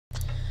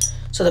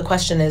So the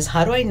question is,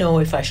 how do I know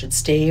if I should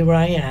stay where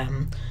I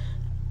am,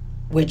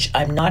 which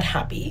I'm not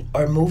happy,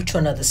 or move to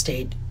another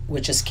state,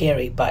 which is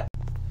scary? But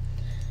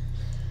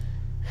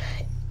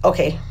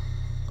okay,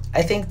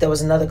 I think there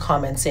was another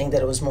comment saying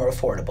that it was more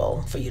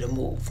affordable for you to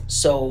move.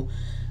 So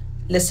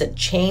listen,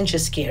 change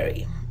is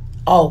scary.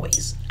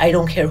 Always. I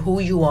don't care who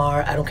you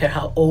are, I don't care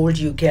how old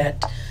you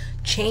get.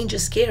 Change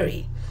is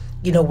scary.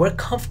 We're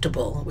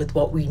comfortable with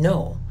what we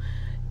know.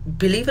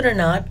 Believe it or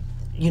not,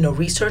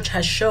 research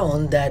has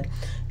shown that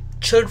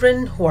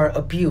children who are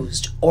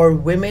abused or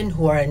women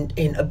who are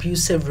in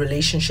abusive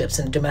relationships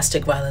and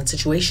domestic violence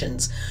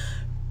situations,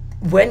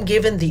 when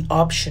given the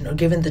option or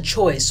given the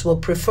choice, will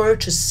prefer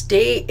to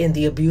stay in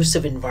the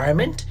abusive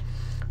environment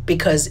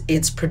because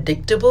it's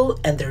predictable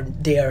and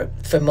they are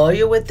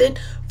familiar with it,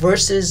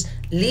 versus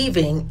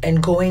leaving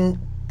and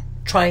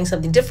trying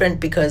something different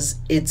because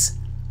it's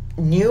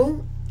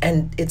new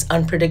and it's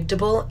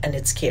unpredictable and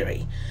it's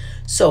scary.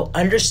 So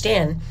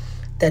understand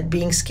that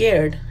being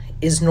scared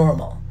is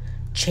normal.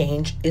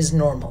 Change is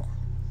normal.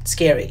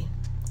 Scary,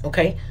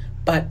 okay?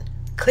 But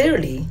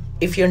clearly,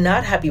 if you're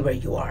not happy where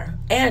you are,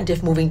 and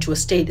if moving to a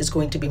state is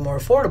going to be more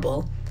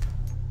affordable,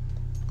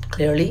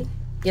 clearly,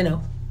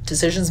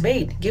 decisions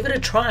made. Give it a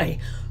try.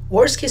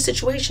 Worst case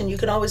situation, you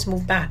can always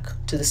move back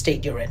to the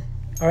state you're in.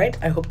 All right?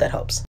 I hope that helps.